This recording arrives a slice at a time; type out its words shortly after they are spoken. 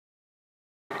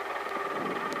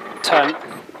10.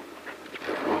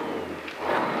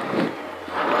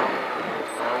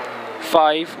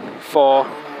 5, 4,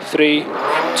 3,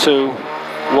 2,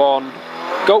 1,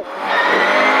 go.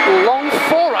 Long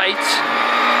 4 right,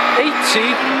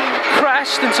 80,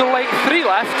 crest into late 3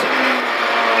 left,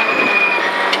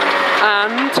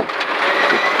 and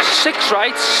 6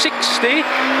 right, 60,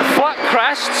 flat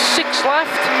crest, 6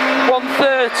 left,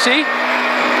 130,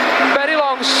 very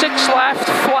long 6 left,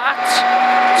 flat,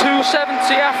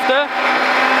 270 after.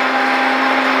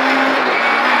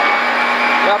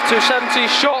 You have 270,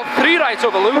 short 3 right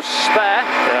over loose there.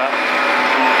 Yeah.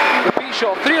 Repeat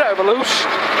short 3 right over loose,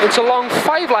 into long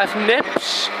 5 left,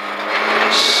 nips,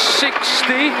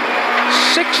 60,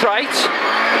 6 right,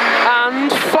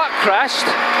 and flat crest,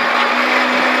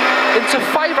 into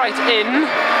 5 right in,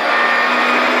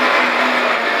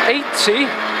 80,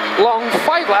 long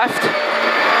 5 left,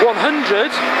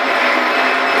 100,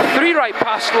 3 right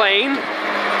past lane,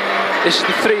 this is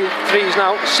the threes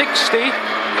now, 60,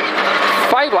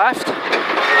 5 left,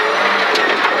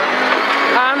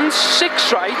 and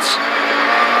 6 right,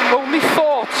 only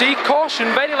 40,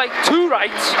 caution, very like 2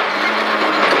 right,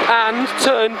 and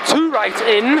turn 2 right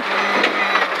in,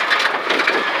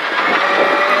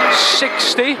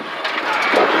 60,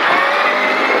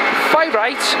 5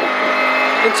 right,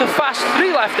 into fast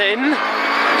 3 left in,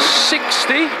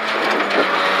 60,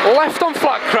 left on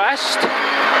flat crest,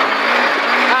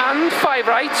 and 5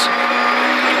 right,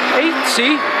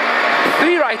 80,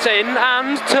 3 right in,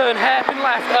 and turn hairpin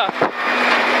left up.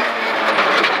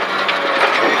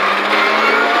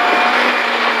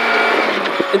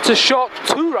 Into short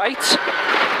 2 right,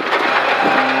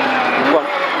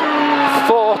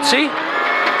 40,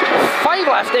 5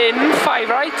 left in, 5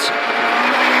 right,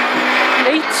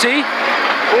 80,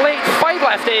 late 5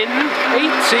 left in,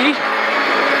 80,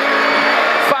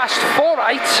 fast 4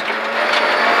 right,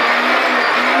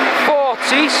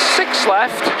 40, 6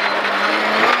 left,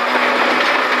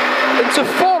 into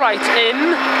 4 right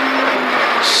in,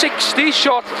 60,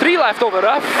 short 3 left over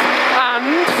rough,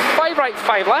 and 5 right,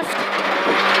 5 left,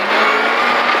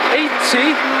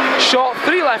 80, short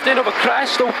 3 left in over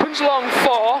crest, opens long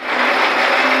 4,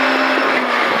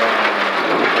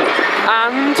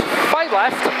 and 5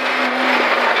 left,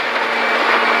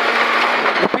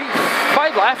 repeat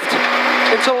 5 left,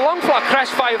 into long flat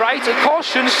crest 5 right, and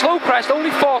caution, slow crest,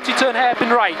 only 40, turn hairpin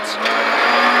right,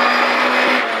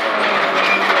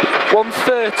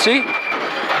 130,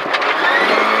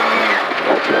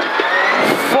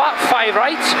 flat 5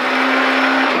 right,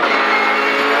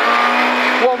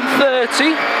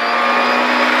 130,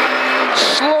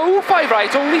 slow 5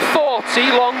 right, only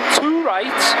 40, long 2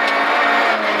 right,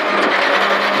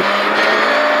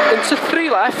 into 3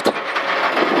 left,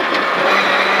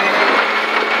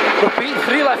 repeat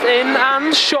 3 left in,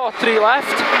 and short 3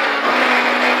 left,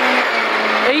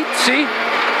 80,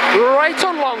 right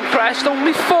on long crest,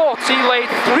 only 40, late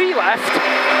 3 left,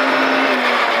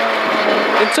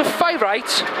 into 5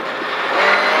 right,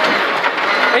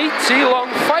 80, long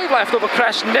 5 left over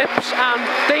crest, nips, and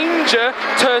danger,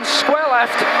 turn square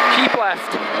left, keep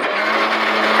left.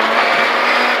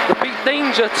 Repeat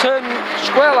danger, turn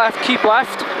square left, keep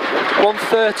left,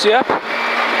 130 up,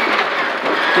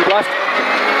 keep left,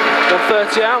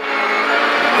 130 out,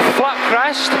 flat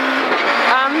crest,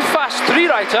 and fast 3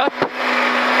 right up,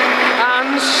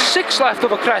 and 6 left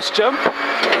over crest jump,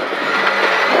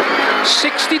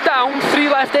 60 down, 3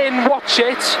 left in, watch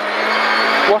it,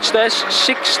 watch this,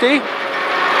 60,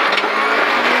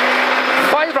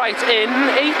 5 right in,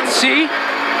 80,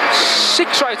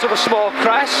 6 right over small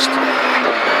crest,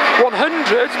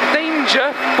 100,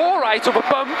 danger, 4 right over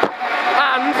bump,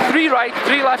 and 3 right,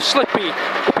 3 left slippy,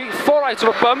 repeat 4 right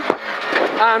over bump,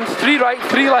 and 3 right,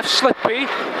 3 left slippy,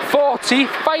 40,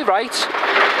 5 right,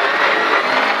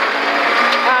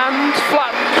 and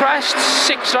flat crest,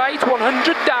 6 right,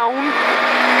 100 down,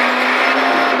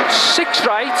 6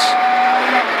 right,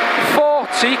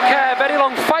 40, care, very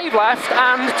long 5 left,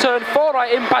 and turn 4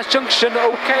 right in past junction,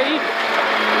 okay,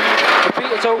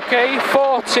 repeat it's okay,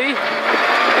 40,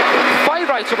 5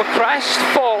 right over crest,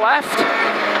 4 left,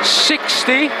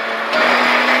 60,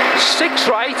 6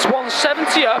 right,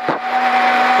 170 up,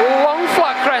 long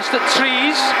flat crest at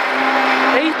trees,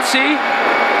 80,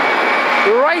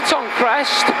 right on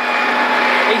crest,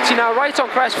 80 now, right on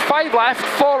crest, 5 left,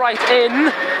 4 right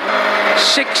in,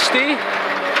 60,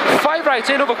 5 right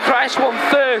in over crest,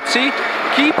 130,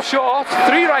 keep short,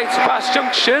 3 right past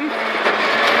junction,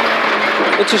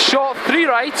 into short, 3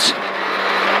 right,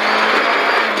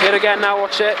 here again now,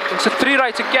 watch it, into 3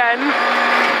 right again,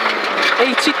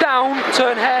 80 down,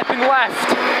 turn hairpin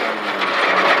left,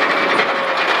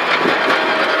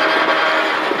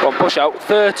 1 push push out.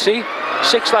 30,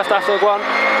 6 left after the go on.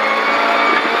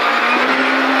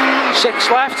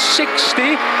 6 left,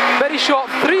 60, very short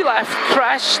 3 left,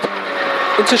 crest,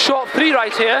 into short 3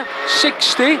 right here,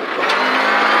 60,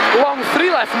 long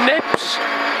 3 left, nips,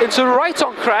 into right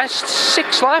on crest,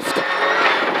 6 left,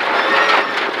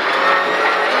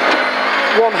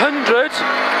 100,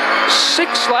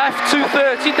 6 left,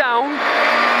 230 down.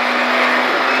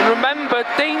 And remember,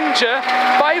 danger,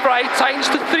 5 right, tightens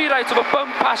to 3 right over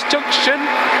bump past junction.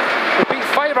 Repeat,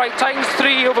 5 right, tightens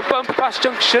 3 over bump past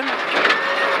junction.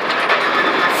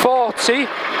 40,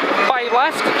 5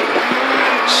 left,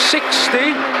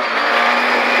 60,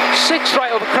 6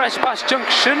 right over crest past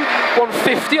junction,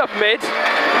 150 up mid.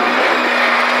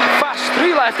 Fast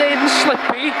 3 left in,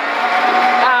 slippy,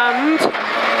 and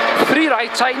 3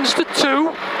 right, tightens to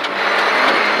 2.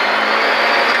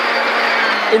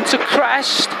 Into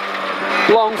crest,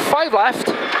 long 5 left,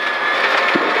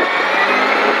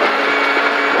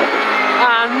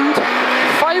 and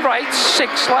 5 right,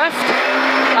 6 left,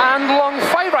 and long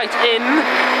 5 right in,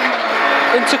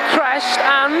 into crest,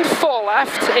 and 4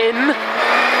 left in,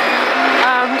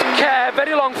 and care,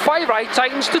 very long 5 right,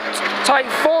 tightens to tight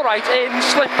 4 right in,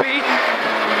 slippy,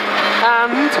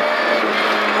 and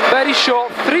very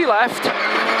short 3 left,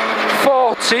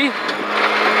 40,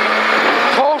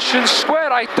 caution, square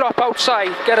right, drop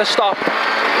outside, get a stop.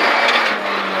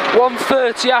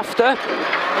 130 after.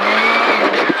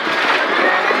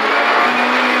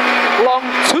 Long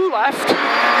 2 left.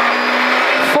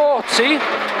 40.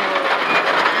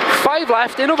 5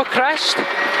 left, in over crest.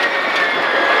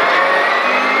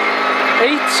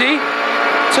 80.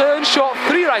 Turn short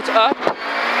 3 right, up.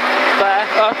 There,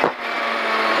 up.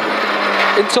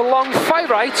 Into long 5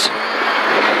 right.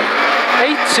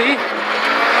 80.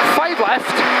 5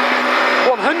 left,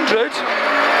 100,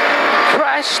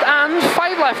 crest, and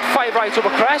 5 left, 5 right over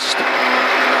crest,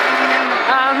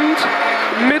 and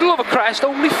middle over crest,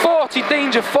 only 40,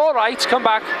 danger, 4 right, come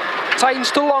back,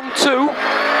 tightens to long 2,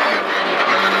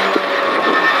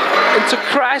 into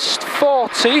crest,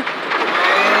 40,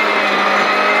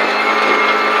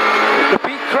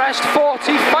 repeat crest,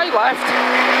 40, 5 left,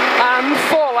 and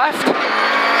 4 left,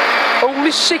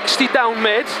 only 60 down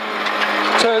mid,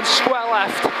 turn square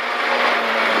left,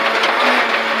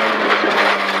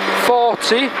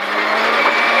 40,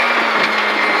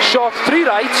 short 3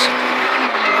 right,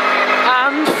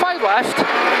 and 5 left,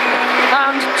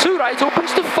 and 2 right,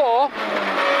 opens to 4,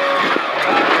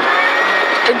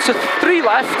 into 3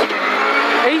 left,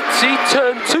 80,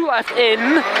 turn 2 left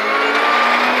in,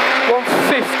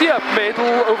 150 up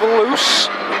middle, over loose,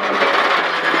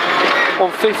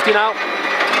 150 now,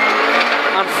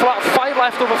 and flat 5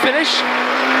 left over finish.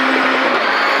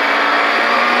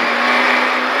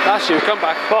 That's you, come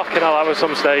back. Fucking hell, that was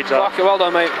some stage, that. Fucking well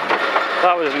done, mate.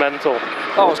 That was mental.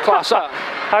 That was class, that.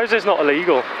 How is this not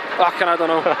illegal? Fucking, I don't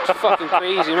know. It's fucking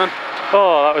crazy, man.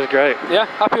 Oh, that was great. Yeah,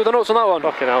 happy with the notes on that one?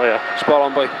 Fucking hell, yeah. Spot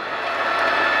on, boy.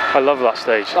 I love that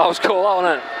stage. That was cool, that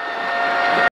wasn't it?